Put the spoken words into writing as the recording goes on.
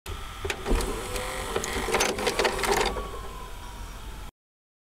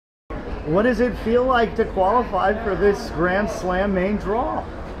What does it feel like to qualify for this Grand Slam main draw?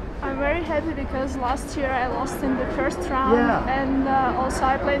 I'm very happy because last year I lost in the first round, and also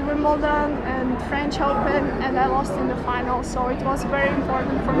I played Wimbledon and French Open, and I lost in the final, so it was very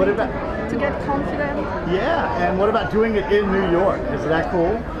important for me to get confident. Yeah, and what about doing it in New York? Is that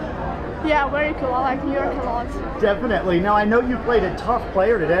cool? Yeah, very cool. I like New York a lot. Definitely. Now I know you played a tough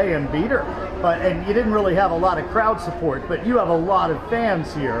player today and beat her, and you didn't really have a lot of crowd support, but you have a lot of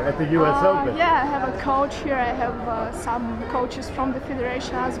fans here at the US Open. Yeah, I have a coach here. I have some coaches from the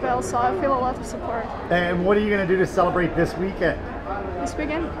federation as well, so I feel a lot of support. And what are you going to do to celebrate this weekend? This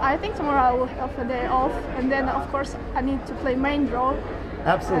weekend? I think tomorrow I will have a day off, and then of course I need to play main draw.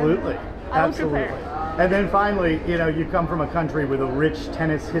 Absolutely. I will prepare. And then finally, you know, you come from a country with a rich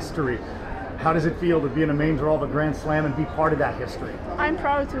tennis history. How does it feel to be in a main draw of a Grand Slam and be part of that history? I'm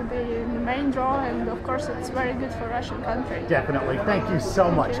proud to be in the main draw, and of course it's very good for Russian country. Definitely. Thank you so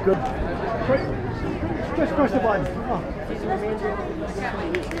much. You. Good. Just push the button. Oh.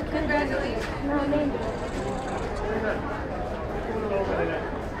 Congratulations.